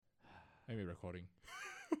Anyway, recording.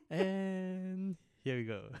 And here we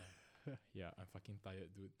go. Yeah, I'm fucking tired,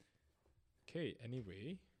 dude. Okay,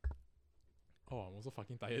 anyway. Oh, I'm also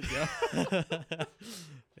fucking tired, yeah.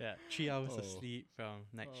 Yeah, 3 hours of Oh. sleep from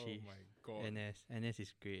night Oh shift. my god. NS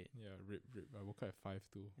is great. Yeah, rip. I woke up at 5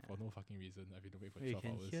 too. For no fucking reason. I've been awake for Wait, you 12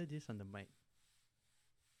 can hours. hear this on the mic.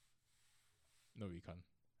 No, we can't.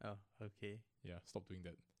 Oh, okay. Yeah, stop doing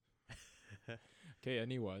that. Okay,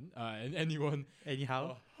 anyone. Anyone.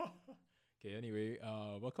 Anyhow, Okay, anyway,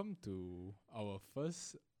 welcome to our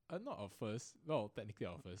first, not our first, well, technically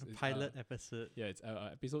our first. It's, pilot episode. Yeah, it's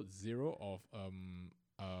episode 0 of,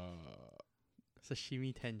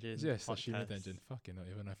 Sashimi Tangent. yes, Sashimi podcast. Tangent. Fucking hell,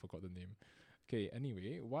 even I forgot the name. Okay,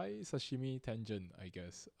 anyway, why Sashimi Tangent, I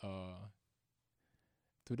guess?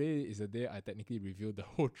 Today is the day I technically revealed the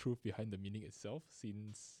whole truth behind the meaning itself,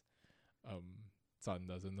 since Zan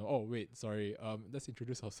doesn't know. Oh wait, sorry. Let's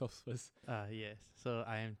introduce ourselves first. Yes. So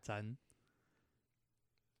I am Zan.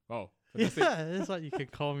 Wow. Yeah, fantastic. that's what you can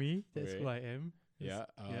call me. That's who I Okay. am. Yeah,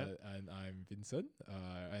 Yeah. and I'm Vincent.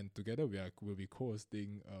 And together we'll be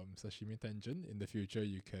co-hosting Sashimi Tangent. In the future,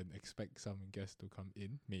 you can expect some guests to come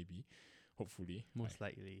in, maybe, hopefully. Most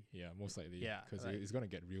likely. Yeah, most likely. Yeah, because like- it's gonna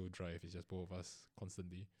get real dry if it's just both of us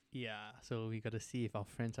constantly. Yeah. So we got to see if our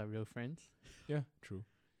friends are real friends. Yeah, true.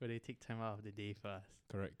 Will they take time out of the day for us?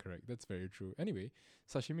 Correct. That's very true. Anyway,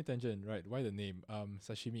 Sashimi Tangent, right? Why the name?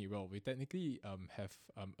 Sashimi. Well, we technically have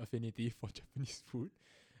affinity for Japanese food,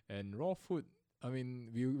 and raw food. I mean,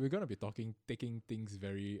 we're gonna be taking things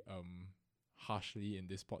very harshly in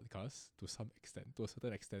this podcast to some extent, to a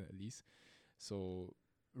certain extent at least. So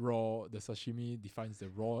the sashimi defines the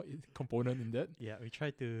raw component in that. Yeah, we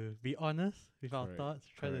try to be honest with our Correct, thoughts,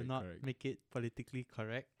 try to correct, not correct. make it politically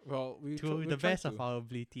correct Well, we to the best of our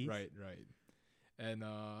abilities. Right. And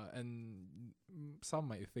some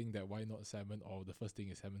might think that why not salmon, or the first thing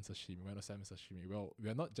is salmon sashimi. Why not salmon sashimi? Well,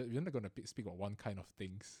 we're not going to speak about one kind of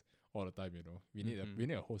things all the time, you know. We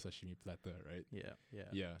need a whole sashimi platter, right? Yeah.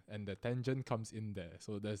 Yeah, and the tangent comes in there.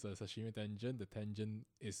 So there's a sashimi tangent. The tangent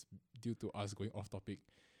is due to us going off topic.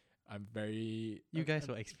 You guys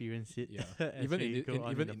will experience it. Yeah. as even we go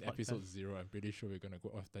on even the in podcast. episode 0, I'm pretty sure we're gonna go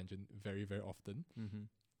off tangent very, very often.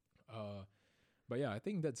 Mm-hmm. But yeah, I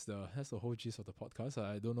think that's the whole gist of the podcast.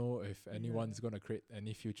 I don't know if anyone's gonna create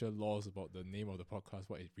any future laws about the name of the podcast,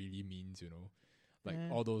 what it really means, you know. Like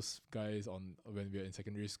all those guys when we were in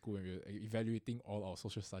secondary school and we were evaluating all our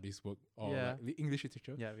social studies work or like English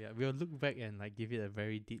literature. Yeah. We'll look back and like give it a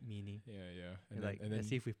very deep meaning. Yeah. And then,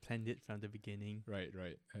 as if we planned it from the beginning. Right.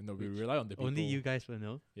 And no, we Which rely on the people. Only you guys will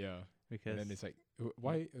know. Yeah. Because And then it's like,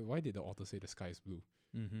 why did the author say the sky is blue?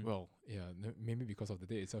 Mhm. Well, yeah, maybe because of the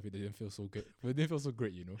day itself, it didn't feel so good. It didn't feel so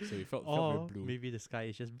great, you know. So it felt or very blue. maybe the sky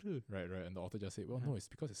is just blue. Right. And the author just said, well, Uh-huh. no, it's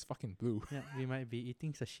because it's fucking blue. Yeah, we might be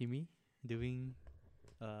eating sashimi, doing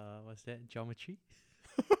what's that? Geometry?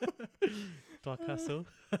 Tokaso.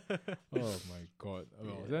 Oh my god.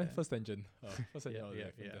 Well, Yeah. then first tangent. First tangent.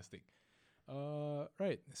 Yeah. Fantastic.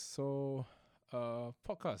 Right. So,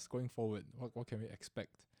 podcast going forward. What can we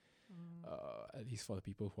expect? At least for the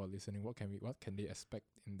people who are listening, what can they expect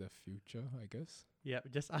in the future? I guess. Yeah,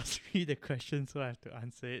 just ask me the question so I have to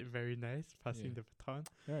answer it. Very nice. Passing Yeah. the baton.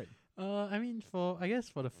 Right. I mean, for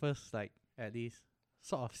the first at least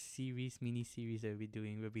sort of mini series that we'll be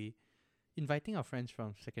doing, we'll be inviting our friends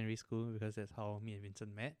from secondary school because that's how me and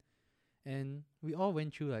Vincent met. And we all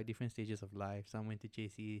went through like different stages of life. Some went to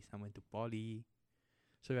JC, some went to poly.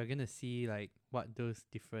 So we're gonna see like what those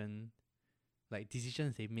different like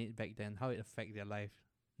decisions they made back then, how it affect their life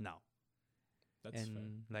now. That's fair.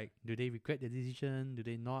 And like, do they regret the decision? Do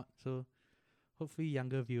they not? So hopefully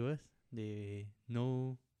younger viewers, they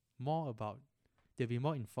know more about, they'll be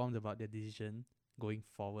more informed about their decision going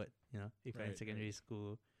forward. You know, if you're in Right, secondary right.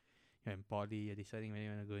 school, you're in poly, you're deciding whether you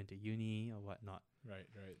want to go into uni or whatnot. Right.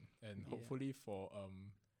 And Yeah. hopefully for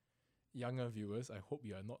younger viewers, I hope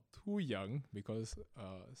you are not too young, because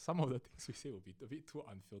some of the things we say will be a bit too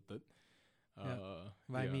unfiltered.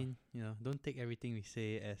 But I mean, don't take everything we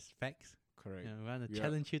say as facts. correct. We want We to are-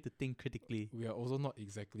 challenge you to think critically. We are also not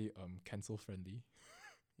exactly cancel friendly.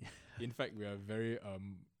 In fact, we are very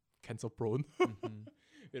cancel prone. Mhm.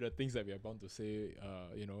 With the things that we are bound to say,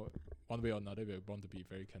 one way or another, we are bound to be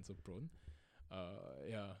very cancel prone.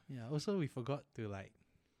 Yeah. Yeah. Also, we forgot to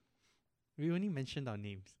we only mentioned our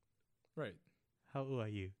names. Right. How old are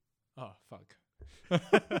you? Ah, fuck.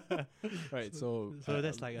 Right. So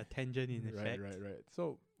that's like a tangent in effect. Right.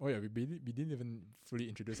 So we didn't even fully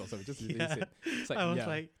introduce ourselves. We just literally Yeah. said it's like I was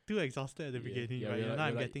like too exhausted at the beginning, but we're like- now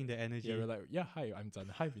I'm we're like- getting the energy. yeah, we're like, yeah, hi, I'm Zan.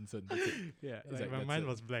 Hi, Vincent. That's it. Yeah, It's like like, my that's mind it.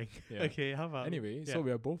 was blank. Yeah. Okay, how about Anyway, yeah. so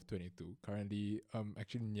we are both 22, currently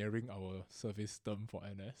actually nearing our service term for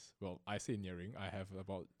NS. Well, I say nearing. I have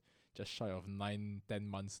about just shy of 9-10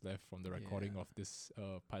 months left from the recording Yeah. of this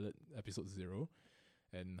pilot episode 0.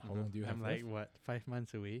 And how long do you have I'm left? like, what, 5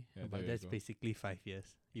 months away? Yeah, there But you that's go. basically 5 years.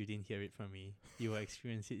 You didn't hear it from me. You will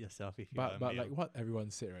experience it yourself if you are But male. like what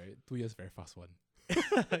everyone said, right? 2 years very fast one.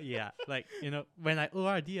 Yeah, like, when I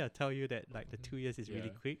ORD, I'll tell you that like the 2 years is really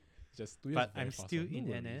Yeah. quick. Just 2 years. But very I'm fast still one. in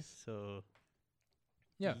No NS, worries. so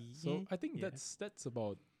Yeah, so I think yeah. that's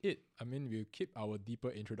about it. I mean, we'll keep our deeper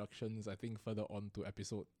introductions, I think, further on to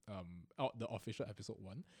episode the official episode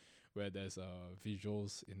 1, where there's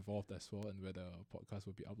visuals involved as well, and where the podcast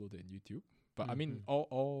will be uploaded in YouTube. But I mean, Mhm.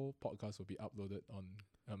 all podcasts will be uploaded on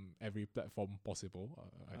every platform possible.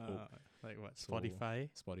 I hope like what, So, Spotify,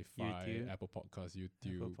 Spotify, YouTube, Apple Podcasts,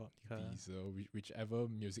 YouTube, Apple Podcast. Deezer, whichever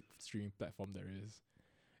music streaming platform there is.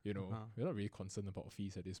 You know, Uh-huh. we're not really concerned about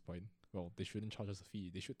fees at this point. Well, they shouldn't charge us a fee.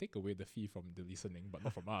 They should take away the fee from the listening, but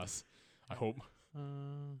not from us. I hope. But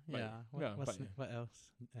Yeah. yeah, What's but what else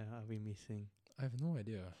are we missing? I have no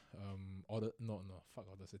idea. Fuck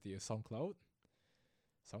Audacity. SoundCloud.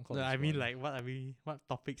 SoundCloud. No, is I mean, one. like, what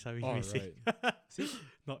topics are we Oh, missing? right. See,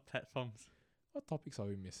 Not platforms. what topics are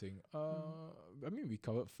we missing? I mean, we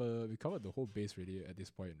covered the whole base really at this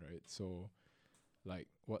point, right? So, like,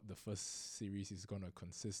 what the first series is gonna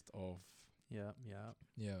consist of. Yeah.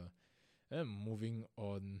 Yeah. And moving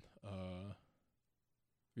on,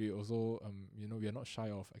 we also we are not shy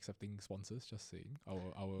of accepting sponsors, just saying.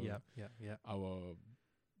 Yeah. Our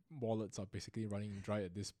wallets are basically running dry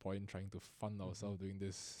at this point, trying to fund ourselves doing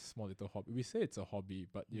this small little hobby. We say it's a hobby,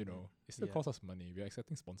 but you know, it still Yeah. costs us money. We're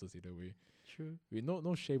accepting sponsors either way. True. We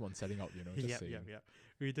no shame on selling out, just Yeah. saying.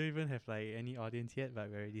 We don't even have like any audience yet, but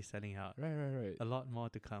we're already selling out. Right. A lot more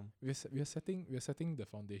to come. We are setting the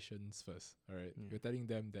foundations first. All right. Yeah. We're telling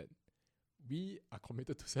them that we are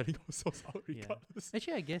committed to selling ourselves out Yeah. regardless.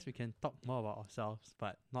 Actually, I guess we can talk more about ourselves,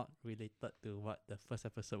 but not related to what the first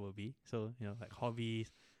episode will be. So, like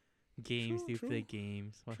hobbies, games, do you play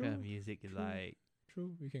games? What kind of True, music you true. like?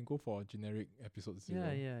 True. We can go for a generic episode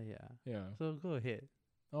 0. Yeah. So go ahead.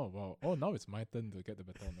 Oh wow. Oh, now it's my turn to get the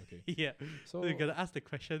baton. Okay. Yeah. So So you gotta ask the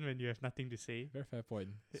question when you have nothing to say. very fair point.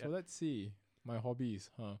 Yeah. So let's see. My hobbies,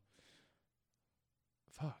 huh?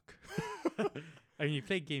 Fuck. I mean, you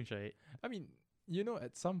play games, right? I mean,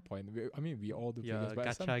 at some point, we all do play You're games, a but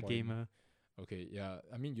at some gacha point, gamer. Okay, yeah.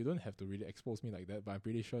 I mean, you don't have to really expose me like that, but I'm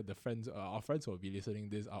pretty sure our friends who will be listening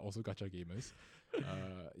this are also gacha gamers.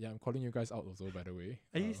 Yeah, I'm calling you guys out also, by the way.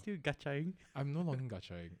 Are you still gachaing? I'm no longer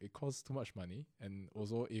gachaing. It costs too much money, and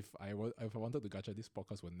also if I wanted to gacha, this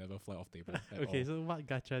podcast would never fly off table. At Okay, all. so what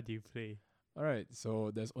gacha do you play? All right,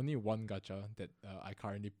 so there's only one gacha that I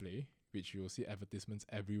currently play, which you will see advertisements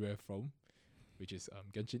everywhere from, which is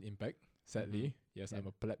Genshin Impact. Sadly, yes, Yeah. I'm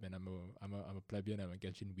a pleb and I'm a plebeian. I'm a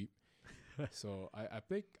Genshin weep. So I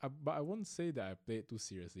play, but I won't say that I play it too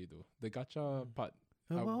seriously though. The gacha part.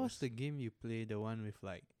 I What was was- the game you play? The one with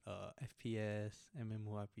like FPS,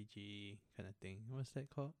 MMORPG kind of thing. What's that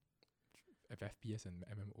called? FPS and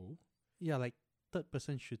MMO. Yeah, like third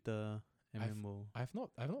person shooter MMO. I've not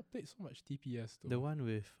played so much TPS though. The one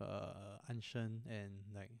with Anshan and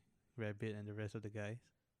like Rabbit and the rest of the guys.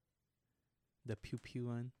 The pew pew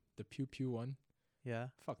one. The Pew Pew one. Yeah.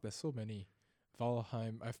 Fuck, there's so many.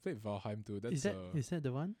 Valheim. I've played Valheim too. That's Is that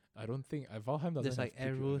the one? I don't think Valheim doesn't There's have like pew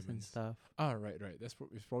pew arrows and elements. stuff. Ah, right. It's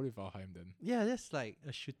probably Valheim then. Yeah, that's like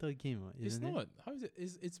a shooter game, It's isn't it? not. How is it?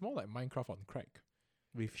 It's more like Minecraft on crack.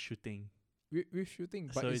 With shooting. With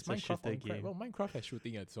shooting, but So it's it's a Minecraft shooter on crack. game. Well, Minecraft has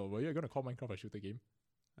shooting it, so were you gonna call Minecraft a shooter game?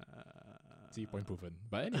 See, point proven.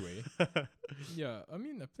 But anyway, yeah. I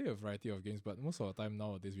mean, I play a variety of games, but most of the time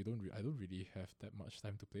nowadays I don't really have that much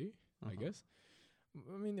time to play. I guess.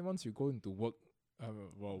 I mean, once you go into work,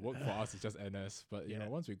 work for us is just NS. But Yeah.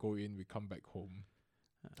 once we go in, we come back home.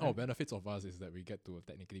 Benefits of us is that we get to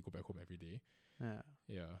technically go back home every day. Yeah.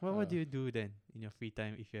 Yeah. What do you do then in your free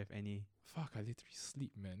time if you have any? Fuck, I literally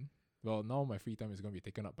sleep, man. Well, now my free time is gonna be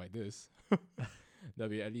taken up by this. That'll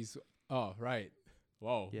be at least. Oh, right.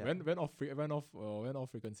 Wow. Yeah. Went off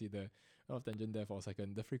frequency there. Went off tangent there for a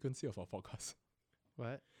second. The frequency of our podcast.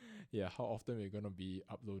 What? Yeah, how often we're gonna be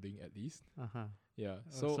uploading at least. Uh-huh. Yeah.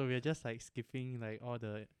 So So, we're just like skipping like all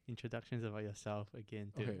the introductions about yourself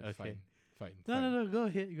again. okay, fine. No, go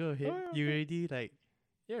ahead. yeah. You already like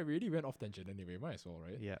Yeah, we really went off tangent anyway. Might as well,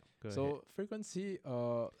 right? Yeah. Go ahead. So frequency,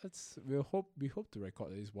 we hope to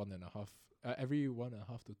record at least 1.5, every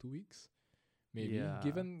 1.5 to 2 weeks, maybe. Yeah.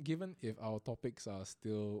 Given if our topics are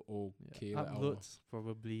still okay, like our, Uploads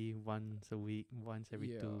probably once a week, once every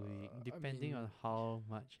 2 Yeah, weeks, I depending on mean- how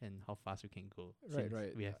much and how fast we can go. Right, since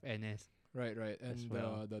right. We have NS. right, and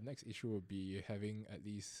well. the next issue will be having at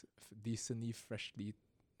least decently fresh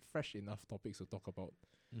enough topics to talk about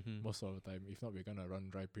Mm-hmm. most of the time. If not, we're gonna run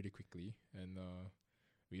dry pretty quickly, and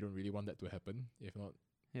we don't really want that to happen. If not,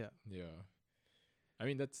 Yeah. yeah. I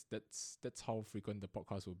mean, that's how frequent the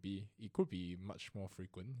podcast will be. It could be much more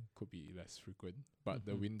frequent, could be less frequent, but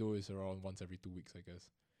the Mhm. window is around once every 2 weeks, I guess.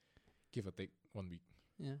 Give or take 1 week.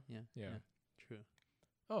 Yeah. Yeah. True.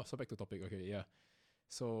 Oh, so back to topic. Okay, yeah.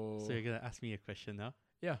 So, So you're gonna ask me a question now?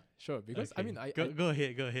 yeah, sure. Because I Okay. mean, I go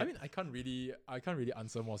ahead. Go ahead. I mean, I can't really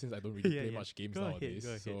answer more since I don't really Yeah, play yeah. much games Go ahead, nowadays. go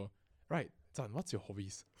ahead. So, right, Zan, what's your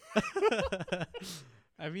hobbies?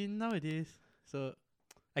 I mean nowadays, so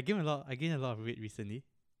I gain a lot of weight recently.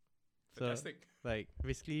 So Fantastic. like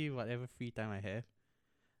basically whatever free time I have,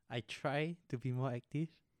 I try to be more active.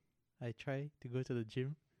 I try to go to the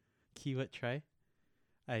gym. Keyword try.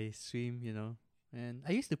 I swim, and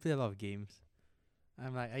I used to play a lot of games.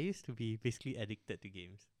 I used to be basically addicted to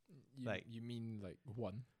games. like- you mean like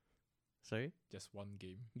one, Sorry? just one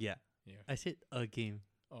game? Yeah. Yeah. I said a game.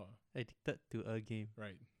 Oh, Addicted to a game,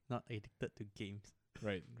 right, not addicted to games.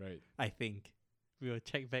 right. I think. We will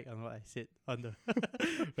check back on what I said on the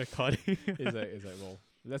recording. It's like well,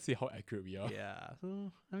 let's see how accurate we are. Yeah.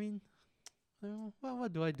 So I mean,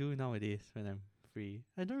 what do I do nowadays when I'm free?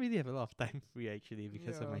 I don't really have a lot of time free actually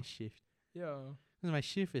because of my Yeah. shift. Yeah. 'Cause my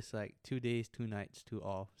shift is like 2 days, 2 nights, 2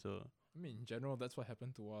 off. So I mean, in general, that's what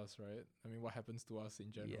happened to us, right? I mean, what happens to us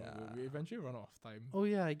in general? We Yeah. eventually run out of time. oh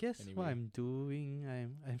yeah, I guess what Anyway. I'm doing,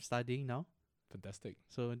 I'm studying now. Fantastic.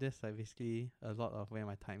 So that's like basically a lot of where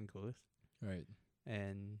my time goes. Right.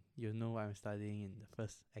 And you know what I'm studying in the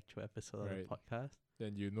first actual episode Right. of the podcast.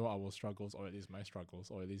 Then you know our struggles, or at least my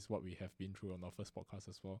struggles, or at least what we have been through on our first podcast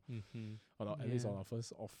as well. Mm-hmm. At least on Yeah. our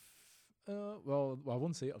first well, I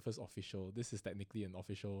won't say first official. This is technically an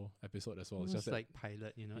official episode as well. It's just that- like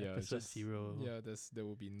pilot, yeah, it's episode just- 0. Yeah, there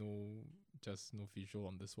will be no visual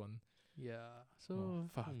on this one. Yeah. So Oh,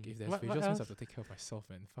 fuck. If there's what visuals, means I else? have to take care of myself,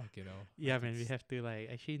 man. Fuck, Yeah, man, we it's have to like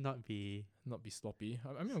actually not be. not be sloppy.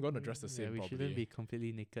 I mean, I'm gonna dress the Yeah, same. we probably. shouldn't be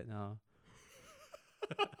completely naked now.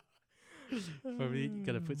 Probably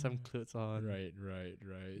gotta put some clothes on. Right.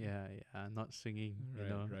 Yeah, not swinging,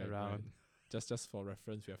 Right. around. Just for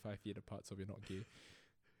reference, we are 5 feet apart, so we're not gay.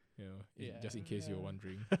 Just in case you were Yeah.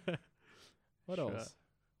 wondering. What Sure. else?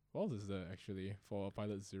 What else is there actually for a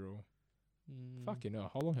Pilot Zero? Mm, Fucking hell,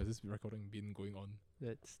 how long has this recording been going on?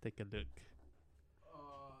 Let's take a look.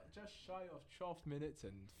 Just shy of 12 minutes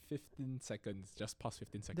and 15 seconds. Just past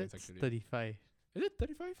 15 seconds That's actually. 35, Is it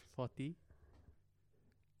 35? 40.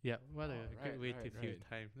 Yeah, what a Oh, great way to right. kill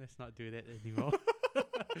time. Let's not do that anymore.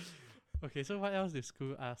 Okay, so what else the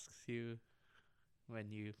school asks you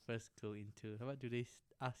when you first go into? What do they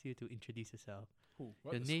ask you to introduce yourself? Who?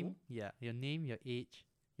 What, Your the name, school? yeah, your name, your age,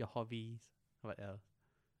 your hobbies. What else?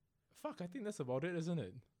 Fuck, I think that's about it, isn't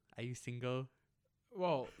it? Are you single?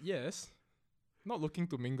 Well, yes. Not looking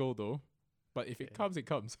to mingle though. But if it Okay. comes, it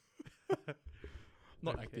comes.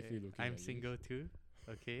 Not Okay, actively looking. I'm at least. single too.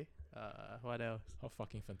 Okay. What else? How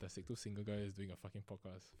fucking fantastic. 2 single guys doing a fucking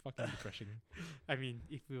podcast. Fucking depressing. I mean,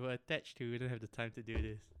 if we were attached to, we wouldn't have the time to do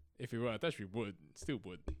this. If we were attached, we would. Still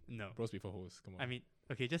would. No. Bros before hoes. Come on. I mean,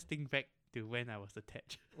 okay, just think back to when I was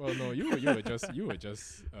attached. well, no, you were just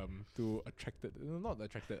too attracted. Not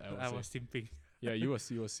attracted. I was simping. Yeah, you were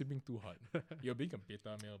sipping too hard. You're being a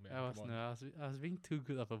beta male, man. I was Come on. no, I was being too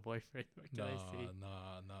good of a boyfriend. What can I say?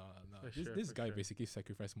 Nah. For This, sure, this for guy sure. basically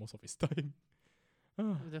sacrificed most of his time.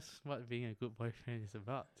 That's what being a good boyfriend is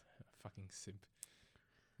about. Fucking simp.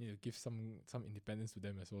 You know, give some independence to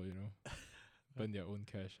them as well, Burn their own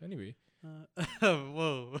cash. Anyway,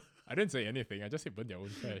 Whoa. I didn't say anything. I just said burn their own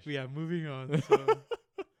cash. We are moving on. So,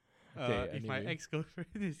 Okay, if my anyway.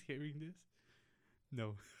 ex-girlfriend is hearing this,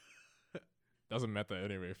 no. Doesn't matter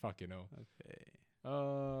anyway. Fuck, Okay.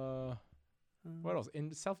 What else?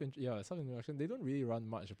 Self introduction. They don't really run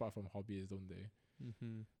much apart from hobbies, don't they?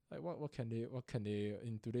 Mm-hmm. Like what can they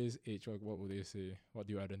in today's age? What would they say? What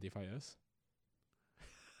do you identify as?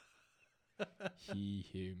 He,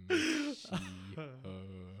 him, she, her,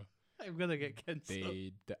 I'm gonna get cancelled.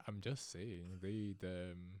 they. I'm just saying they,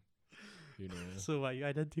 them. So what you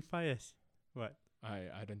identify as? What? I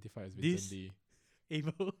identify as This- Vincent Lee.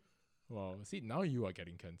 Able? Wow. See, now you are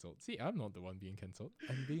getting cancelled. See, I'm not the one being cancelled.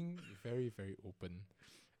 I'm being very, very open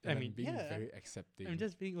and I I'm mean, being yeah, very accepting. I'm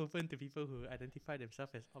just being open to people who identify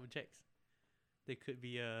themselves as objects. They could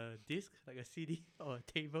be a disc, like a CD or a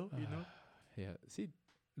table, you know. Yeah, see,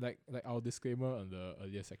 like our disclaimer on the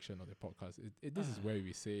earlier section of the podcast, this is where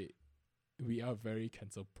we say we are very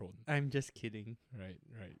cancel prone. I'm just kidding. Right.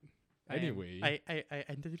 I Anyway, I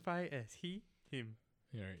identify as he, him,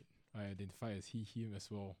 yeah, right. I identify as he, him as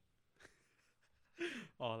well.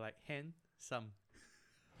 or like hand, some.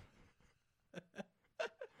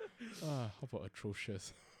 How about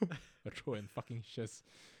atrocious? Atro and fucking shus.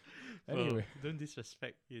 Well, Anyway, don't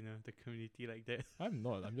disrespect, the community like that. I'm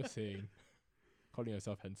not. I'm just saying. Calling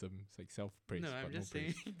yourself handsome, it's like self-praise. No, but I'm just no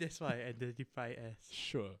saying praise. that's why I identify as.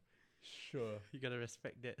 Sure. You gotta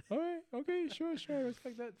respect that. Alright, okay, sure, I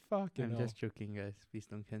respect that. Fucking I'm hell. just joking, guys. Please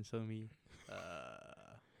don't cancel me.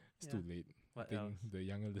 It's yeah. too late. What I think else? the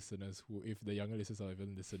younger listeners if the younger listeners are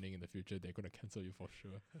even listening in the future, they're gonna cancel you for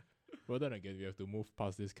sure. Well then again, we have to move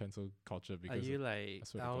past this cancel culture Are because you like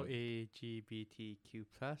swear to God. LGBTQ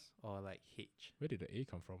plus or like H? where did the A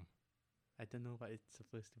come from? I don't know what it's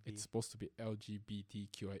supposed to be. It's supposed to be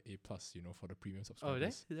LGBTQIA plus, for the premium Oh,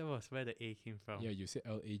 subscribers. that was where the A came from. Yeah, you said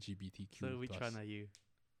LAGBTQ So which plus. one are you?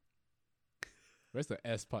 Where's the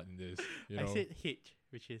S part in this? I said H,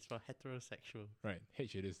 which is for heterosexual. right,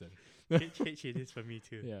 H it is then. H it is for me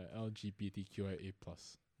too. Yeah, LGBTQIA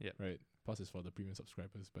plus. Yep. Right. Plus is for the premium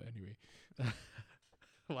subscribers, but anyway.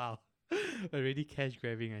 Wow. Already cash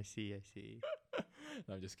grabbing, I see.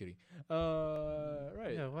 No, I'm just kidding.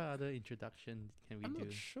 Right. Yeah, what other introduction can we I'm do?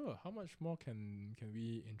 not sure how much more can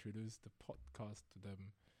we introduce the podcast to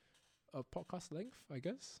them. A podcast length, I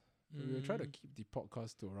guess. We will try to keep the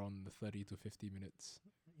podcast to around 30 to 50 minutes.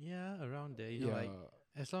 Yeah, around there. Like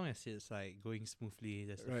as long as it's like going smoothly,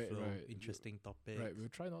 there's a Right, flow, right. interesting topics. Right, we'll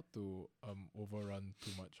try not to overrun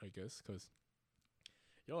too much, I guess, because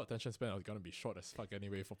your attention span is gonna be short as fuck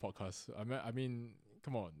anyway for podcasts. I mean,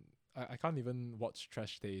 come on, I can't even watch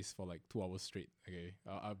Trash Days for like 2 hours straight. Okay,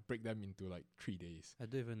 I'll break them into like 3 days. I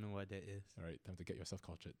don't even know what that is. All right, time to get yourself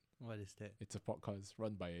cultured. What is that? It's a podcast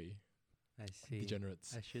run by I see.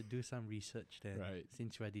 degenerates. I should do some research then. Right.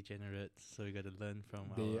 Since we're degenerates, so we gotta learn from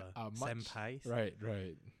They our are much- senpais. Right.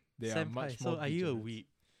 They are much Senpai. more. So are you a degenerates. weep?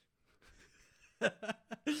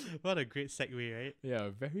 What a great segue, right? Yeah,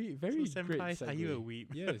 very very So great. senpais, are you a segue.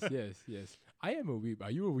 weep? Yes. I am a weeb.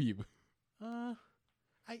 Are you a weeb?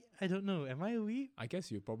 I don't know. Am I a weep? I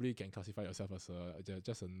guess you probably can classify yourself as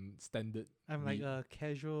just a standard I'm like weep. a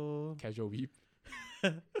casual. Casual weeb.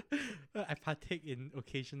 I partake in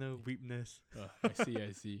occasional weepness. I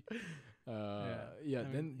see. Yeah. I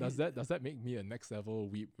Then mean, does that make me a next level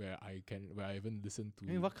weep where I even listen to? I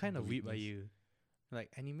mean, what kind the of weep are weepness? you? Like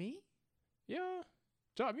anime? Yeah.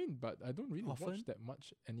 So, I mean, but I don't really watch Often? that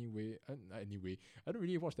much anyway. I don't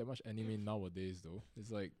really watch that much anime nowadays though.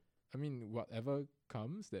 It's like, I mean, whatever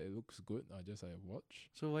comes that it looks good, I watch.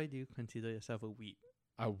 So why do you consider yourself a weep?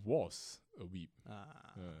 I was a weep.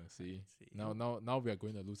 See, I see. now we are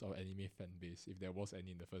going to lose our anime fan base if there was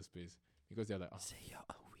any in the first place because they're like, Say you're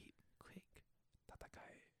a weep, quick.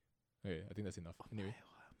 Tatakai. Okay, I think that's enough. Anyway,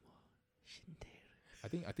 Shinderu. I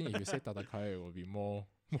think if you say Tatakai, it will be more.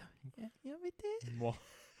 More.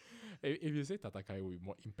 If you say Tatakai, it will be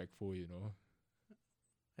more impactful.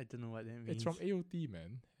 I don't know what that means. It's from AOT,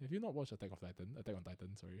 man. Have you not watched Attack on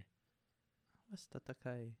Titan? Sorry, What's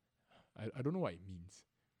Tatakai? I don't know what it means.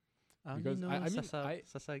 I only Because know I mean,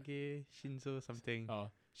 Sasage, Shinzo something.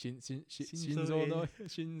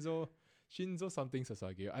 Shinzo something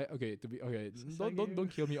Sasage. Sasage. Don't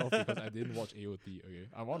kill me off because I didn't watch AOT. Okay,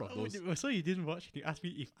 I'm one of those. So you didn't watch? You asked me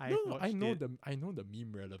if I No, watched I know it. I know the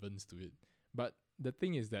meme relevance to it, but the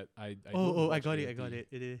thing is that I don't I watch got it. I AOT. got it.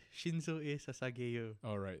 It is Shinzo e Sasageyo.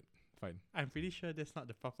 All right, fine. I'm pretty sure that's not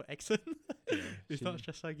the proper accent. Yeah, It's not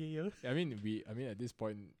Sasageyo. I mean, at this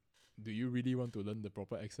point, do you really want to learn the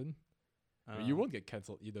proper accent? You won't get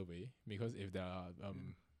cancelled either way because if there are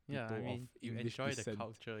Yeah, I people mean, of you English enjoy descent, the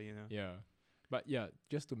culture, Yeah. But yeah,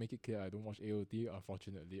 just to make it clear, I don't watch AOT.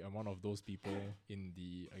 Unfortunately, I'm one of those people in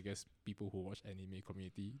the, I guess, people who watch anime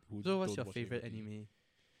community. So what's don't your watch favorite AOT. anime?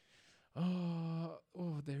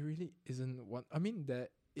 There really isn't one. I mean, there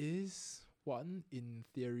is one in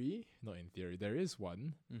theory. Not in theory. There is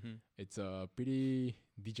one. Mm-hmm. It's a pretty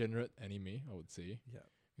degenerate anime, I would say. Yeah.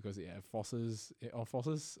 Because it forces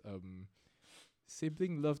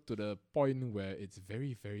sibling love to the point where it's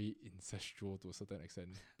very, very incestual to a certain extent.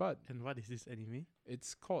 But And what is this anime?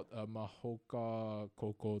 it's called Mahoka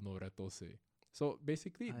Koko no Retose. So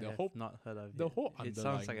basically, I the have whole not heard of the it. whole It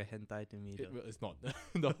sounds like underlying- a hentai to me. Though. it's not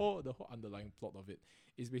the whole underlying plot of it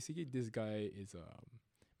is basically this guy is a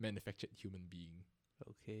manufactured human being.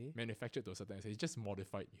 Okay. manufactured to a certain extent. It's just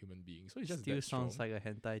modified human beings. So it's just Still that sounds strong. like a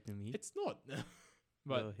hentai to me. It's not. Go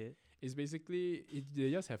But ahead. it's basically they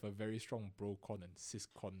just have a very strong bro-con and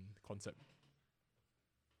cis-con concept.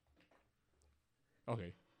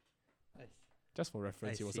 Okay. Just for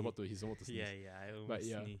reference, I he's see. about to sneeze. Yeah, I almost But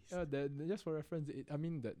yeah, sneezed. just for reference, I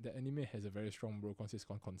mean that the anime has a very strong bro-con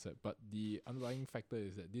cis-con concept, but the underlying factor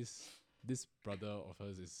is that this brother of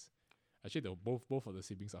hers is actually both of the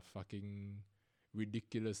siblings are fucking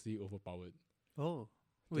ridiculously overpowered. Oh,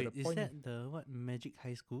 To wait, the is point- that the what Magic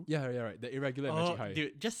High School? Yeah, right. The irregular Oh, Magic High.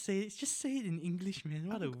 dude, just say it in English, man.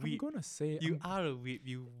 What a I'm weep. gonna say You are a weep.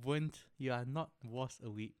 You weren't. You are not was a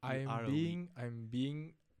weep. You are a weep. I'm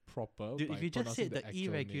being proper. Dude, by if you just pronouncing said the actual name.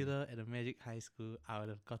 irregular at the Magic High School, I would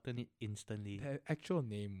have gotten it instantly. The actual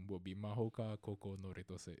name will be Mahoka Koko no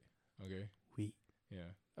Retose. Okay. Weep.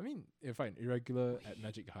 Yeah. I mean, fine. Irregular at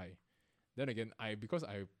Magic High. Then again, because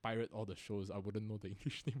I pirate all the shows, I wouldn't know the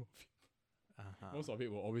English name of it. Most of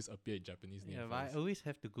it will always appear in Japanese name Yeah, but I first. always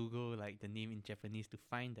have to Google like the name in Japanese to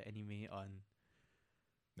find the anime on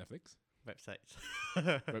Netflix websites.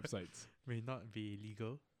 websites. May not be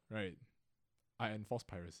legal. Right. I enforce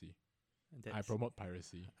piracy. I That's- promote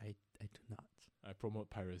piracy. I do not. I promote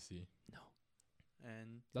piracy.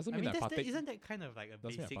 And Doesn't I mean mean, I that's partake. isn't that kind of like a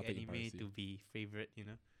Doesn't mean I basic partake in anime piracy. to be favorite, you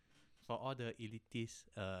know, for all the elitist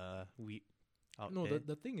weep out No, there?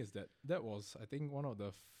 the thing is that was I think one of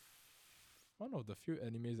the few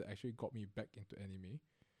animes that actually got me back into anime,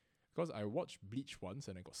 because I watched Bleach once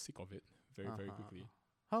and I got sick of it very quickly.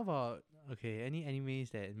 How about any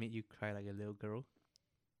animes that made you cry like a little girl?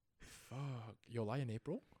 Fuck, Your Lie in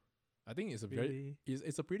April. I think it's a very Really?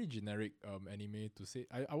 it's a pretty generic anime to say.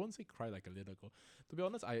 I won't say cry like a little girl. To be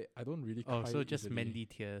honest, I don't really cry. Oh, so just easily. manly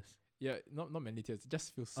tears. Yeah, not many tears. It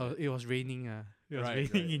just feels sad. Oh, it was raining. It was Right,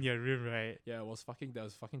 raining right. in your room, right? Yeah, there was fucking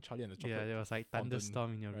Charlie and the Yeah, Chocolate. there was like fountain.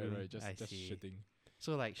 thunderstorm in your room. Right, just I just see. shitting.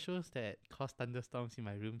 So like shows that caused thunderstorms in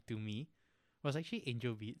my room to me was actually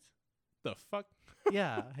Angel Beats. The fuck?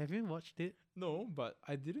 Yeah, have you watched it? No, but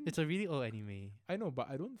I didn't. It's a really old anime. I know, but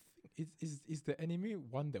I don't think is the anime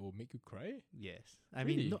one that will make you cry. Yes, I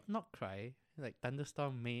Really? mean not cry. Like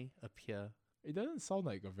thunderstorm may appear. It doesn't sound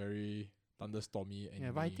like a very thunderstormy anime.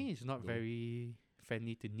 Yeah, but I think it's not though. very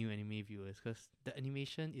friendly to new anime viewers because the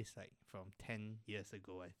animation is like from 10 years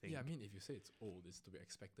ago, I think. Yeah, I mean, if you say it's old, it's to be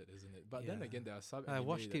expected, isn't it? But then Yeah. again, there are some. I anime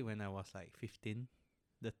watched that- it when I was like 15.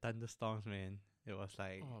 The thunderstorms, man. It was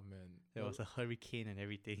like Oh man, there was a hurricane and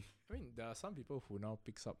everything. I mean, there are some people who now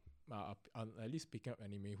picks up, at least picking up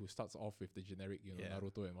anime who starts off with the generic, Yeah.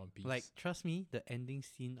 Naruto and One Piece. Like, trust me, the ending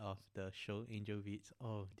scene of the show Angel Beats.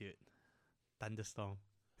 Oh, dude, thunderstorm.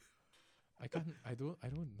 I don't know.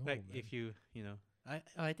 Like, man. if you know,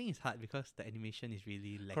 I think it's hard because the animation is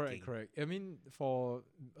really lacking. Correct. I mean, for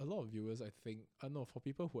a lot of viewers, I think, no, for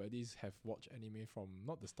people who at least have watched anime from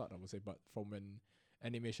not the start, I would say, but from when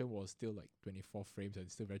animation was still like 24 frames and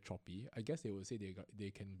still very choppy, I guess they would say they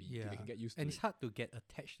can get used to And it. it's hard to get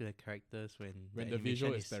attached to the characters when When the animation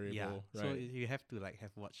visual is terrible, Yeah, so right. you have to like have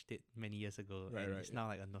watched it many years ago, Right, and right, it's yeah. now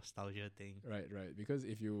like a nostalgia thing. Right. Because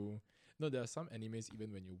if you no, there are some animes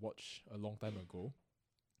even when you watch a long time ago,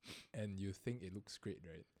 and you think it looks great,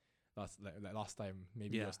 right? Last time,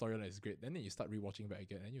 maybe Yeah. your storyline is great. Then you start rewatching back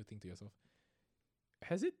again, and you think to yourself,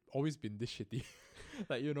 has it always been this shitty?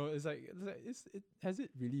 Has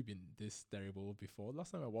it really been this terrible before?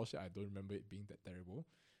 Last time I watched it, I don't remember it being that terrible.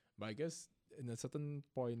 But I guess in a certain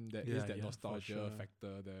point, there is Yeah, that yeah, for nostalgia sure.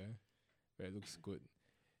 factor there, where it looks good.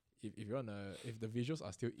 If the visuals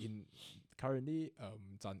are still in, currently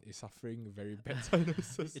Zan is suffering very bad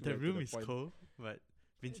sinuses. The right, to room the is point- cold, but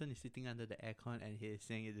Vincent is sitting under the aircon and he is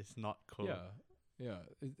saying it is not cold. Yeah.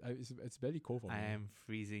 It's barely cold for me. I am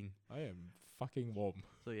freezing. I am fucking warm.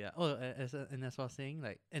 So yeah. Oh, as I was saying,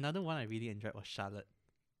 like another one I really enjoyed was Charlotte.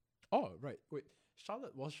 Oh right, wait.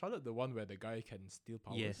 Was Charlotte the one where the guy can steal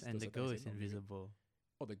powers? Yes, to and a the certain girl is extent? Or maybe- invisible.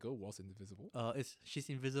 Oh, the girl was invisible. She's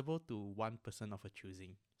invisible to one person of her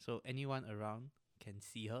choosing. So anyone around can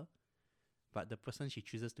see her, but the person she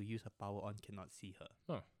chooses to use her power on cannot see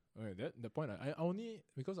her. Okay, the point I only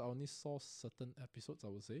because I only saw certain episodes, I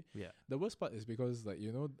would say. Yeah. The worst part is because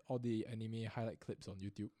all the anime highlight clips on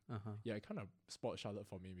YouTube. Uh-huh. Yeah, it kind of spoiled Charlotte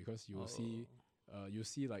for me because you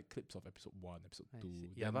see like clips of episode 1, episode I 2. see.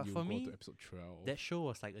 Then Yeah, but you for go me, to episode 12. That show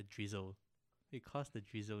was like a drizzle. It caused the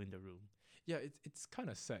drizzle in the room. Yeah, it's kind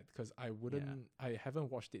of sad because I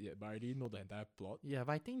haven't watched it yet, but I already know the entire plot. Yeah,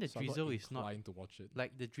 but I think the So I'm not drizzle is not inclined to watch it.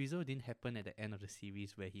 like the drizzle didn't happen at the end of the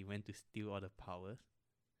series where he went to steal all the powers.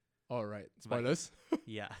 All right, spoilers.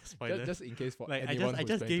 Yeah, spoilers. Just in case for like anyone I who's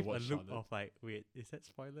just planning gave to a watch look Charlotte. of like, wait, is that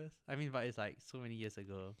spoilers? I mean, but it's like so many years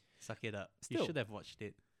ago. Suck it up. You Still. should have watched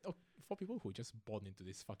it. Oh, for people who just born into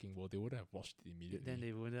this fucking world, they wouldn't have watched it immediately. Then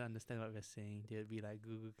they wouldn't understand what we're saying. They'd be like,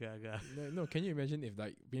 goo goo gaga. No, can you imagine if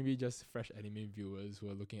like maybe just fresh anime viewers who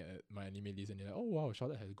are looking at my anime list and they're like, oh wow,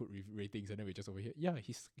 Charlotte has good ratings, and then we just over here, yeah,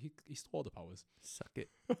 he stole all the powers. Suck it.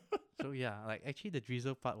 So yeah, like actually the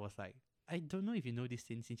drizzle part was like, I don't know if you know this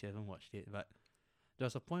scene since you haven't watched it, but there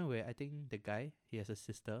was a point where I think the guy, he has a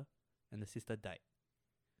sister, and the sister died,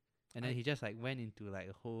 and then I- he just like went into like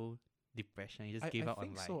a whole depression. He just gave up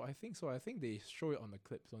on life. I think so. I think they show it on the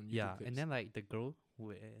clips on YouTube. Yeah, clips. and then like the girl,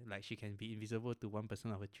 where like she can be invisible to one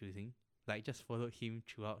person of her choosing, like just followed him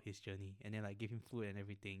throughout his journey, and then like give him food and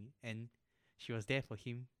everything, and she was there for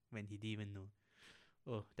him when he didn't even know.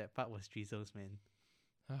 Oh, that part was drizzles, man.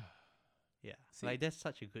 Yeah, See- like that's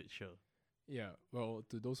such a good show. Yeah, well,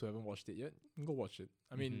 to those who haven't watched it yet, go watch it.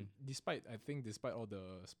 I mean, Mhm. despite all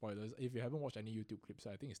the spoilers, if you haven't watched any YouTube clips,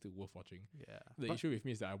 I think it's still worth watching. Yeah, The but, issue with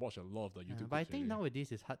me is that I watch a lot of the yeah, YouTube but I clips think already.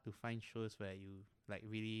 nowadays it's hard to find shows where you like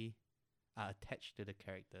really are attached to the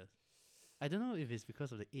characters. I don't know if it's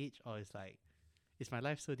because of the age or it's like, is my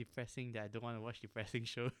life so depressing that I don't want to watch depressing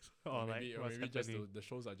shows or like maybe, what's just happening? the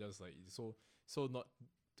shows are just like so not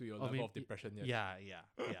to your Or level maybe- of depression yet. Yeah.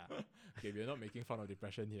 Okay, we're not making fun of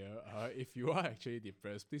depression here. If you are actually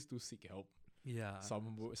depressed, please do seek help. Yeah.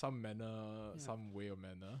 Some manner, Yeah. some way or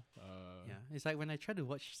manner. Yeah. It's like when I try to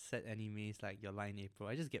watch sad animes like Your Lie in April,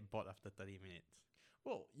 I just get bored after 30 minutes.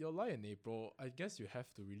 Well, Your Lie in April, I guess you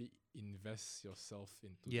have to really invest yourself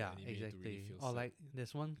into Yeah, the anime to exactly. really feel Or sad. like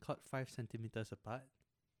there's one called 5 centimeters apart.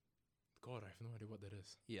 God, I have no idea what that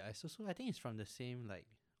is. Yeah, it's also I think it's from the same like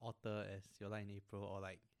author as Your Lie in April, or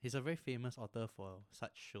like he's a very famous author for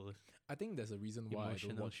such shows. I think there's a reason why I don't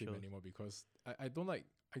Emotional watch him shows. anymore because I don't like.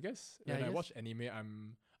 I guess Yeah, when I I just- watch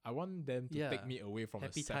anime, I want them to Yeah, take me away from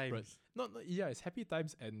Happy a separate. times. Yeah, it's happy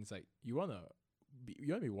times, and it's like you wanna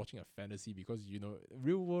be watching a fantasy because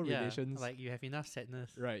real world Yeah, relations. like you have enough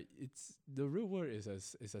sadness. Right, it's the real world is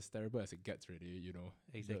as terrible as it gets. Really,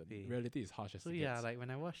 Exactly. The reality is harsh as So it yeah, gets. like when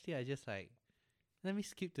I watched it, I just like, let me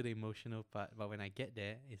skip to the emotional part. But when I get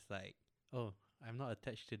there, it's like, oh, I'm not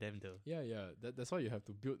attached to them though. yeah. That's why you have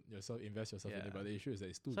to build yourself, invest yourself in Yeah. it. But the issue is that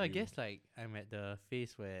it's too. So I real. guess like I'm at the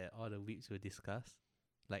phase where all the weeps will discuss,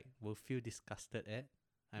 like will feel disgusted at.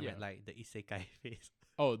 I'm Yeah. at like the isekai phase.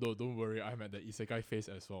 Oh no, don't worry. I'm at the isekai phase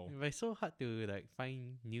as well. But it's so hard to like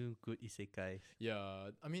find new good isekais.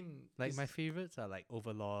 Yeah, I mean, Like my it's- favorites are like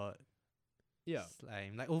Overlord, yeah.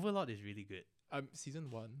 Slime. Like Overlord is really good. Season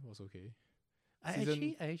 1 was okay. I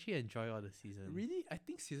Season- actually enjoy all the seasons. Really, I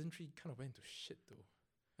think season 3 kind of went to shit though.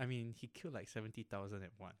 I mean, he killed like 70,000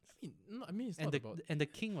 at once. I mean, it's And not the about. and the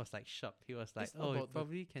king was like shocked. He was like, It's not "Oh, it about the-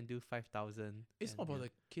 probably can do 5,000." It's not about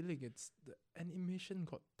the killing. It's the animation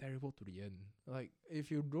got terrible to the end. Like if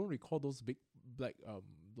you don't recall those big black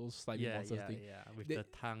those slimy monsters thing. with They- the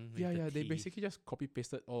tongue. With Yeah, the yeah. They teeth. basically just copy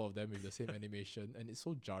pasted all of them with the same animation, and it's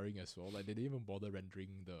so jarring as well. Like they didn't even bother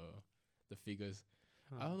rendering the figures.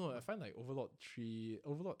 I don't know. I find like Overlord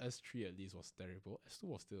S3 at least was terrible. S2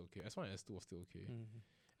 was still okay. S1 and S2 was still okay. Mhm.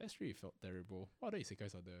 S3 felt terrible. What other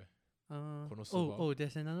isekais are there? Oh,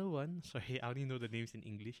 there's another one. Sorry, I only know the names in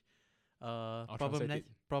English. translate Problematic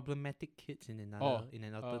it. problematic kids in another Oh, in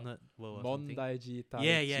an alternate world or something. Mondaiji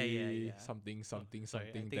Taichi. Yeah. Something, Oh, sorry, I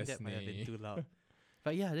something. think that might have been Destiny. too loud.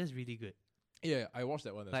 But yeah, that's really good. Yeah, I watched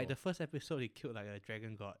that one as Like well. the first episode, he killed like a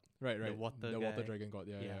dragon god. Right. the water the water guy. dragon god.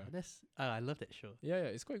 Yeah. That's I love that show. Yeah,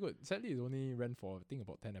 it's quite good. Sadly, it only ran for I think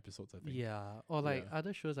about 10 episodes. I think. Yeah, or like Yeah.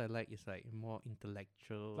 other shows I like is like more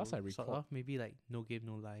intellectual. Last I sort recall- of, maybe like No Game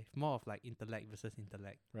No Life. More of like intellect versus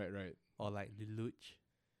intellect, Right. or like Lelouch,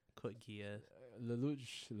 Code Geass.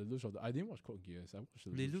 Lelouch of the. I didn't watch Code Geass. I watched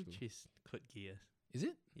Lelouch. Lelouch is Code Geass. Is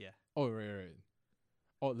it? Yeah, Oh right.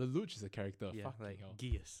 Oh, Lelouch is a character. yeah, Fucking like hell.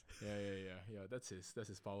 Geass. Yeah. That's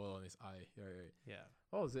his power on his eye. Yeah. Yeah,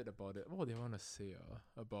 What was it about it? What do they want to say?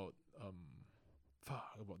 About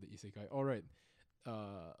about the isekai. All right.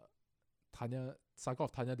 Tanya, Saga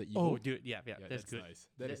of Tanya the Evil. Oh, dude, yeah, that's good. Nice.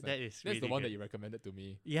 That That is nice. that is That's really the one that good. you recommended to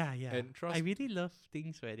me. Yeah. And trust I really love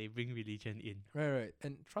things where they bring religion in. Right.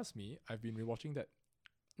 And trust me, I've been rewatching that.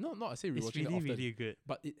 No, not I say It's rewatching really, it often, really good.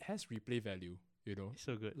 but it has replay value. It's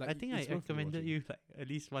so good. Like, I think I it's worth recommended rewatching. you like at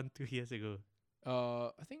least 1-2 years ago.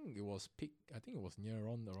 I think it was peak. I think it was near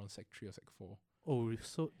around Sec 3 or Sec 4. Oh,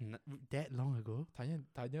 so that long ago? Tanya,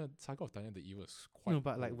 Saga of Tanya the Evil is quite. No,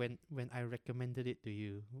 but like old. when I recommended it to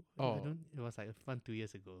you, I Oh. don't. It was like 1-2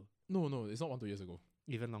 years ago. No, it's not 1-2 years ago.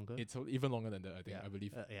 Even longer. even longer than that. I think yeah. I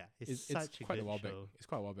believe Yeah. it's Such a quite a good while back. show. It's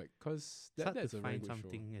quite a while back because It's hard that's to a very find good show.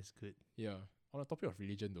 something as good. Yeah. On the topic of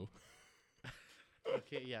religion though.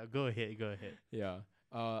 Okay, yeah, go ahead, go ahead. Yeah.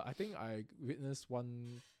 I think I witnessed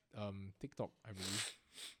one TikTok, I believe.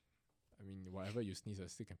 I mean, whatever you sneeze, I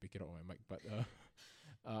still can pick it up on my mic. But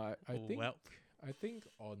I think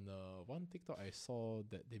on one TikTok I saw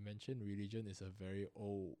that they mentioned religion is a very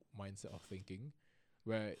old mindset of thinking.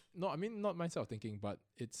 Where not mindset of thinking, but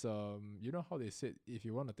it's you know how they said if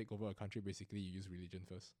you want to take over a country, basically you use religion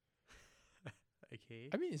first. Okay.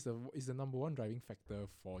 I mean, it's the number one driving factor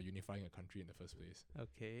for unifying a country in the first place.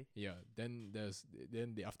 Okay. Yeah. Then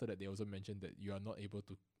after that they also mentioned that you are not able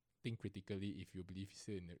to think critically if you believe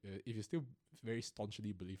still if you still very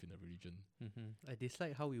staunchly believe in a religion. I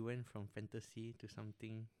dislike how we went from fantasy to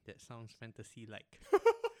something that sounds fantasy-like.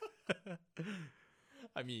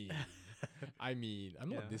 I mean, I'm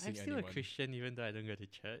not dissing I'm still anyone. a Christian even though I don't go to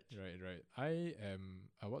church. Right. I am.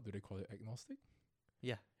 What do they call it? Agnostic.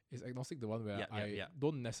 Yeah. Is agnostic the one where Yeah, I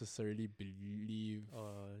don't necessarily believe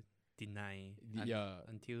Or deny.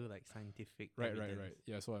 Until like scientific. Right. evidence.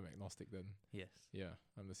 Yeah, so I'm agnostic then. Yes. Yeah,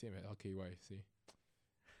 I'm the same as LKY. See,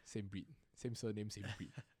 same breed, same surname, same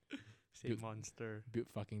breed. Same Built- monster. Built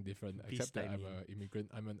fucking different, Beast except that I'm timing. an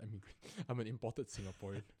immigrant. I'm an immigrant. I'm an imported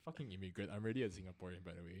Singaporean. Fucking immigrant. I'm already a Singaporean,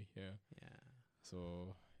 by the way. Yeah. Yeah.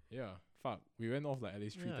 So yeah, fuck. We went off like at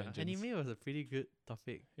least 3 tangents. Anime was a pretty good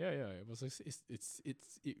topic. Yeah. It was.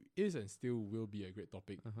 It is and still will be a great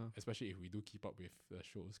topic, especially if we do keep up with the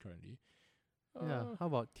shows currently. Yeah. How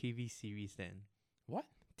about TV series then? What?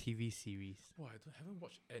 TV series. Oh, haven't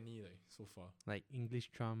watched any like so far. Like English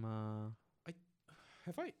drama.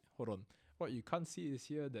 Have I? Hold on. What you can't see is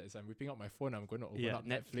here that as I'm whipping out my phone, I'm going to open up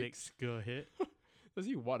Netflix. Go ahead. To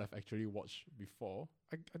see what I've actually watched before.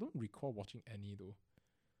 I don't recall watching any though.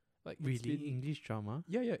 Like it's Really? been, English drama?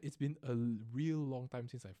 yeah. It's been a real long time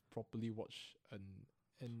since I've properly watched an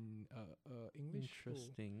English show.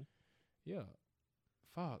 Interesting. Yeah.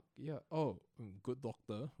 Fuck. Yeah. Oh, Good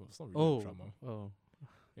Doctor. Well, it's not really a drama. Oh.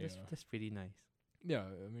 Yeah. That's pretty nice. Yeah.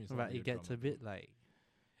 I mean, it's not But really it gets drama. a bit like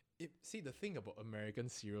See, the thing about American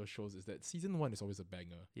serial shows is that season 1 is always a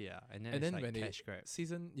banger. yeah, and then And it's then like when cash grab.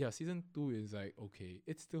 season 2 is like okay,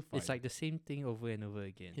 it's still fine. It's like the same thing over and over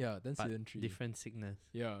again. yeah, then but season 3. different sickness.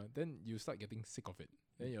 Yeah, then you start getting sick of it.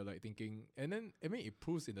 Then you're like thinking, and then I mean it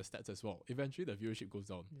proves in the stats as well. Eventually the viewership goes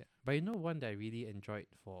down. Yeah. But you know one that I really enjoyed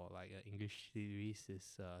for like an English series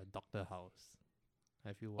is Doctor House.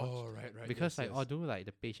 Have you watched? Oh right. Because yes, like although like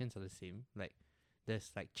the patients are the same, like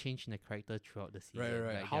there's like change in the character throughout the season.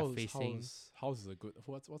 right. Like House, they're facing House is a good.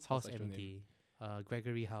 What's House actual name? MD.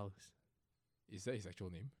 Gregory House. Is that his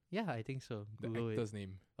actual name? Yeah, I think so. The Google it. actor's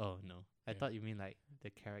name. Oh no. I Yeah. thought you mean like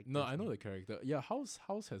the character. No, I know the character. Yeah, House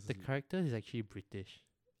has. The character is actually British.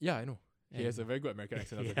 yeah, I know. He has a And- very good American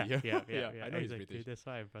accent. yeah, already. yeah, I know he's exactly. British. That's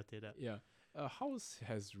why I brought it up. Yeah. House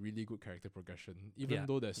has really good character progression, even Yeah,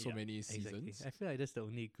 though there's so yeah, many seasons. Exactly. I feel like that's the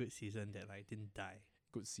only good season that like didn't die.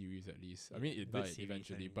 Good series at least. I Yeah, mean, it good died series, I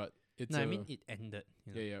eventually, mean. but it's. No, I mean it ended.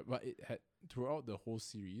 You know? Yeah, but it had throughout the whole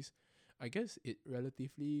series. I guess it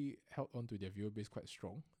relatively held on to their viewer base quite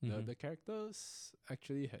strong. Mhm. The characters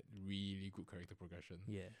actually had really good character progression.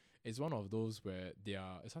 Yeah. It's one of those where they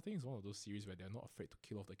are. I think it's one of those series where they're not afraid to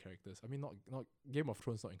kill off the characters. I mean, not Game of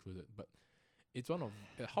Thrones not included, but it's one of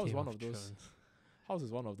House is Game one of of those. Thrones. House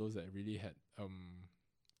is one of those that really had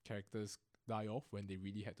characters die off when they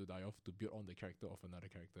really had to die off to build on the character of another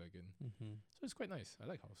character again. Mm-hmm. So it's quite nice. I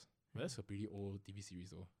like House. But that's a pretty old TV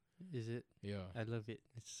series though. Is it? Yeah. I love it.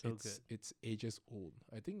 It's so good. It's ages old.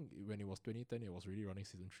 I think when it was 2010, it was really running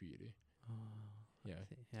season 3 already. Oh, Yeah.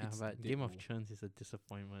 yeah, it's but dead Game of old. Thrones is a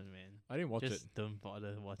disappointment, man. I didn't watch Just it. don't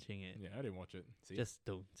bother watching it. Yeah, I didn't watch it. See, Just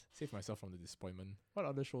don't. save myself from the disappointment. What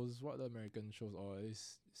other shows? What other American shows or at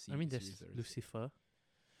least I mean, series there's there is? Lucifer,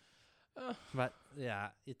 Uh, but yeah,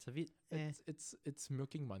 it's a bit. it's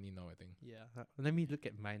milking money now. I think. Yeah. Let me look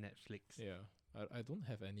at my Netflix. Yeah, I don't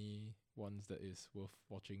have any ones that is worth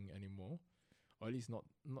watching anymore, or at least not.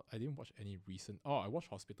 I didn't watch any recent. Oh, I watched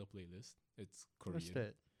Hospital Playlist. It's Korean. What's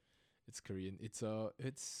that? It's Korean.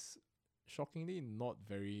 It's shockingly not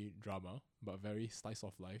very drama, but very slice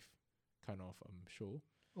of life kind of show.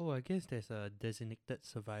 Oh, I guess there's a Designated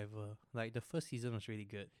Survivor. Like the first season was really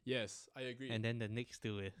good, Yes, I agree. and then the next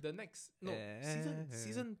two is the next Eh.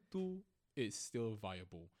 season 2 is still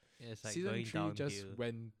viable. it's like Season going 3 downhill. just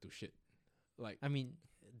went to shit. Like I mean,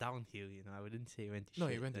 downhill. You know, I wouldn't say it went to No,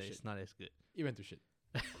 shit. it went to but shit. It's not as good. it went to shit.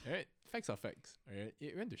 Alright, facts are facts. Alright,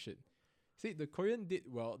 it went to shit. See, the Korean did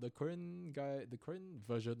well. The Korean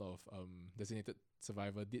version of Designated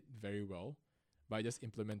Survivor did very well by just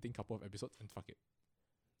implementing couple of episodes and fuck it.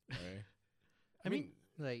 Right. I mean,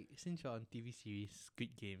 like since you're on TV series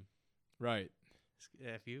Squid Game, right.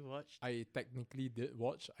 have you watched? I technically did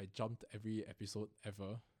watch. I jumped every episode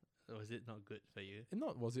ever. Or was it not good for you? And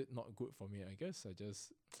not was it not good for me? I guess I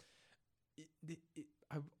just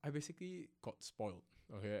I basically got spoiled.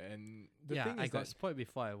 Okay, and the Yeah, thing I is got that spoiled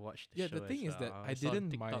before I watched the yeah, show. the thing as is that well. I saw on didn't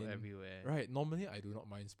TikTok mind. everywhere. Right, normally I do not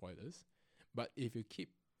mind spoilers, but if you keep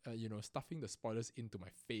stuffing the spoilers into my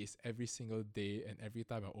face every single day and every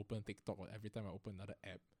time I open TikTok or every time I open another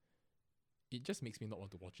app, it just makes me not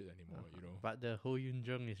want to watch it anymore. You know. But the Ho Yun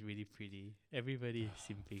Jung is really pretty. Everybody is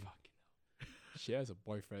simping. Fucking hell. She has a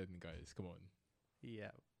boyfriend, guys. Come on.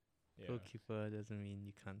 Yeah. Yeah. Goalkeeper doesn't mean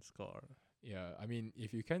you can't score. Yeah, I mean,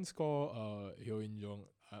 if you can score Hyo In Jong,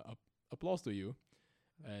 applause to you.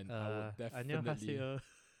 And I would definitely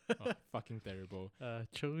fucking terrible.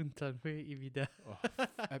 Chong Tanhui Ibida. Oh,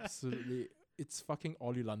 absolutely, it's fucking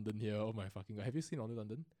Ollie London here. Oh my fucking god! Have you seen Ollie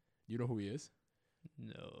London? Do you know who he is?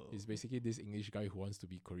 No. He's basically this English guy who wants to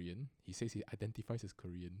be Korean. He says he identifies as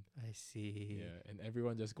Korean. I see. Yeah, and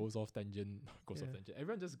everyone just goes off tangent. Off Yeah. tangent.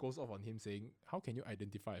 Everyone just goes off on him saying, "How can you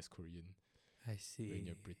identify as Korean I see. when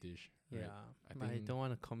you're British?" Right? Yeah. I But I think- don't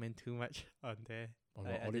want to comment too much on there. On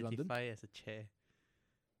I what, Ollie London? identify as a chair.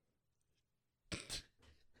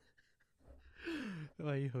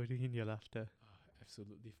 Why are you holding in your laughter?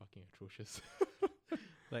 Absolutely fucking atrocious.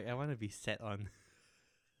 Like I want to be sat on.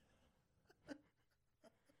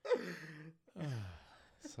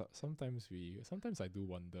 Sometimes I do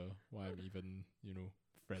wonder why I'm even,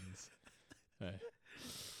 friends. All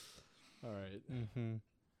right. Mm-hmm.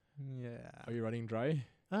 Yeah. Are you running dry?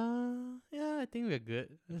 Yeah, I think we're good.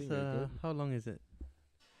 I think That's, we're good. How long is it?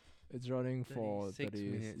 It's running for 36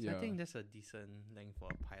 30 minutes. Yeah. I think that's a decent length for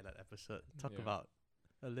a pilot episode. Talk Yeah. about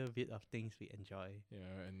a little bit of things we enjoy.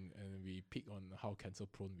 Yeah, and we pick on how cancer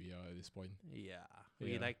prone we are at this point. Yeah.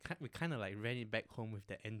 Yeah. We kind of like ran it back home with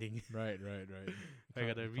the ending. Right. I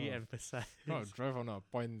gotta re-emphasize. Drive on a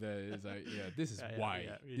point there is like, yeah, this is Yeah, why.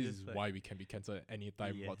 we This just is like- why we can be cancelled at any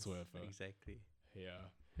time Yes, whatsoever. Exactly. Yeah.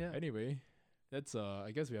 Yeah. Anyway, that's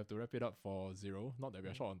I guess we have to wrap it up for 0. Not that we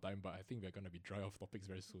are Mm. short on time, but I think we're gonna be dry off topics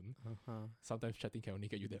very soon. Uh-huh. Sometimes chatting can only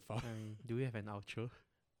get you that far. I mean, do we have an outro?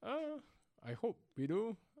 I hope we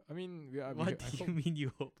do. I mean, we are. What I do you hope, mean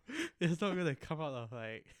you hope? It's not gonna come out of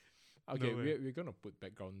like. okay, nowhere. we're gonna put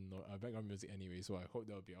background music anyway, so I hope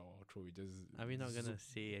that'll be our outro. We just. Are we not gonna zoom-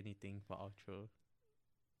 say anything for outro?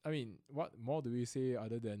 I mean, what more do we say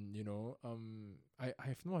other than I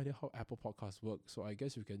have no idea how Apple Podcasts work, so I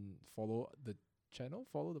guess you can follow the channel,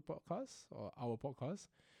 follow the podcast or our podcast,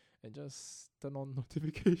 and just turn on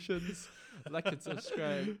notifications, like and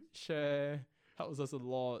subscribe, share, helps us a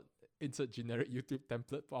lot. Insert generic YouTube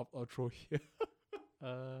template for our outro here.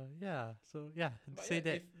 Yeah. So yeah, But say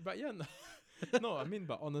yeah, that. no, I mean,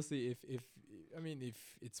 but honestly, if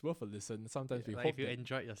it's worth a listen, sometimes we Like hope if you that-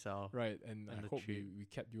 enjoyed yourself. right, and on I the hope trip. we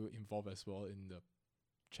kept you involved as well in the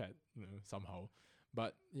chat, somehow.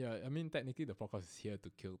 But yeah, I mean, technically the podcast is here to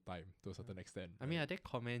kill time to a certain extent. I mean, right? are there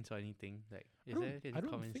comments or anything? Like, is I there don't, any I don't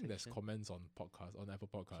comment think there's section? comments on Apple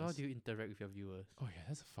Podcasts. So how do you interact with your viewers? Oh yeah,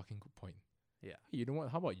 that's a fucking good point. Yeah. Hey, you know what?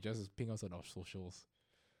 How about you just ping us on our socials?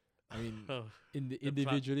 I mean, Oh, plug.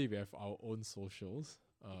 individually we have our own socials.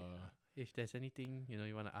 if there's anything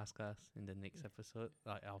you want to ask us in the next episode,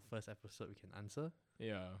 like our first episode, we can answer.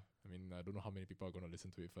 Yeah. I mean, I don't know how many people are gonna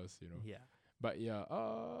listen to it first. Yeah. But yeah,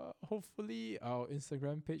 hopefully our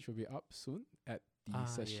Instagram page will be up soon at the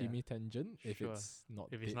Sashimi yeah. Tangent. If Sure. it's not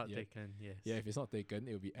If it's dead not yet. taken, yes. Yeah, if it's not taken,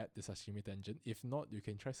 it will be at the Sashimi Tangent. If not, you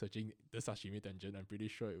can try searching the Sashimi Tangent. I'm pretty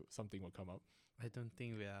sure something will come up. I don't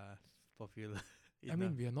think we are popular. I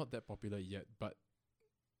mean, we are not that popular yet, but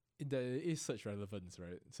there is search relevance,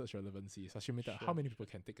 right? Search relevancy. Sashimi How Sure, many people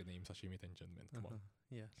can take the name Sashimi Tangent, man? Come on.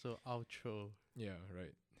 Yeah. So outro. Yeah,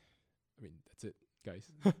 right. I mean, that's it,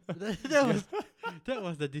 guys. that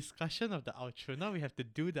was the discussion of the outro. Now we have to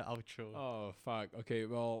do the outro. Oh fuck. Okay,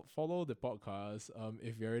 well, follow the podcast.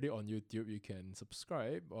 If you're already on YouTube, you can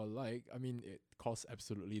subscribe or like. I mean, it costs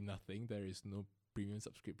absolutely nothing. There is no premium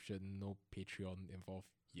subscription, no Patreon involved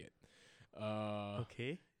yet.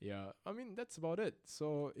 Okay. Yeah. I mean, that's about it.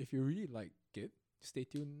 So if you really like it, stay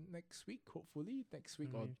tuned next week. Hopefully next week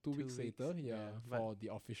or Maybe 2 weeks 2 weeks, later. Yeah, yeah, but- for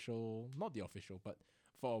the official, not the official, but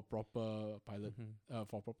for a proper pilot. Mhm.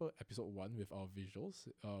 For proper episode 1 with our visuals.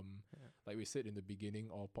 Yeah. Like we said in the beginning,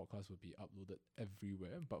 all podcasts will be uploaded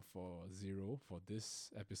everywhere. But for 0, for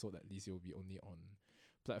this episode at least, it will be only on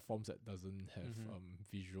platforms that doesn't have Mhm.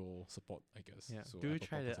 visual support, I guess. Yeah. So Do Apple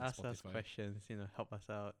try Podcasts to and ask us Spotify. questions, help us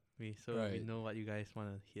out. We Right. know what you guys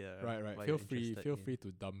want to hear. Right, right. What Feel you're free interested in.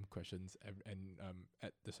 to dump questions and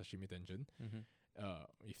at the Sashimi Tangent.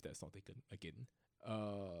 If that's not taken again.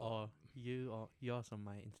 Or yours on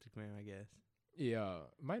my Instagram, I guess. Yeah,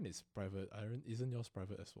 mine is private. Isn't yours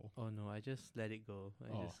private as well? Oh no, I just let it go. I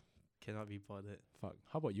Oh. just cannot be bothered. Fuck.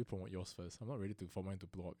 How about you promote yours first? I'm not ready for mine to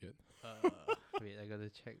blow up yet. Wait, I gotta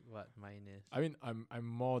check what mine is. I mean, I'm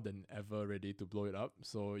more than ever ready to blow it up.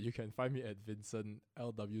 So you can find me at Vincent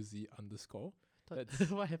LWZ underscore. That's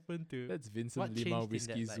What happened to that's Vincent what Lima changed in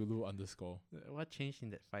Whiskey that, Zulu underscore. what changed in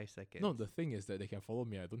that 5 seconds? No, the thing is that they can follow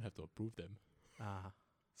me. I don't have to approve them.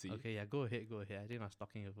 See, Okay, yeah, go ahead. I think I was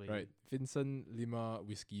talking over right? Vincent Lima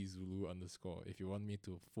Whiskey Zulu underscore. If you want me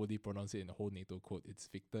to fully pronounce it in the whole NATO code, it's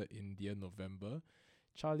Victor India November,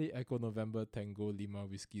 Charlie Echo November Tango Lima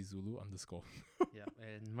Whiskey Zulu underscore. Yeah,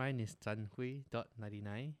 and mine is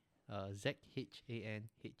Zanhui.99.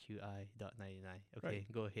 ZHANHUI.99. Okay,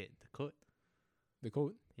 Right. go ahead. The code. The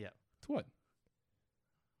code? Yeah. To what?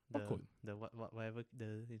 The What code? the whatever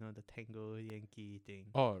the the Tango Yankee thing.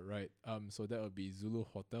 Oh, right. So that would be Zulu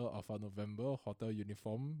Hotel Alpha November Hotel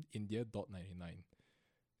Uniform India .99.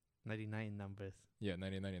 99 numbers. Yeah,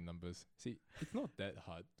 99 in numbers. See, it's not that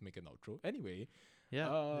hard to make an outro. Anyway, Yeah,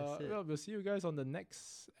 that's it. well, we'll see you guys on the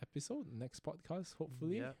next episode, next podcast,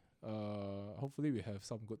 hopefully. Yeah. Hopefully we have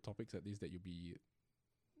some good topics at least that you'll be,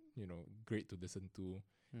 great to listen to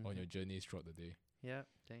on your journeys throughout the day. Yeah,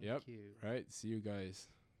 thank Yep. you. Right? See you guys.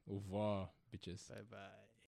 Au revoir, bitches. Bye bye.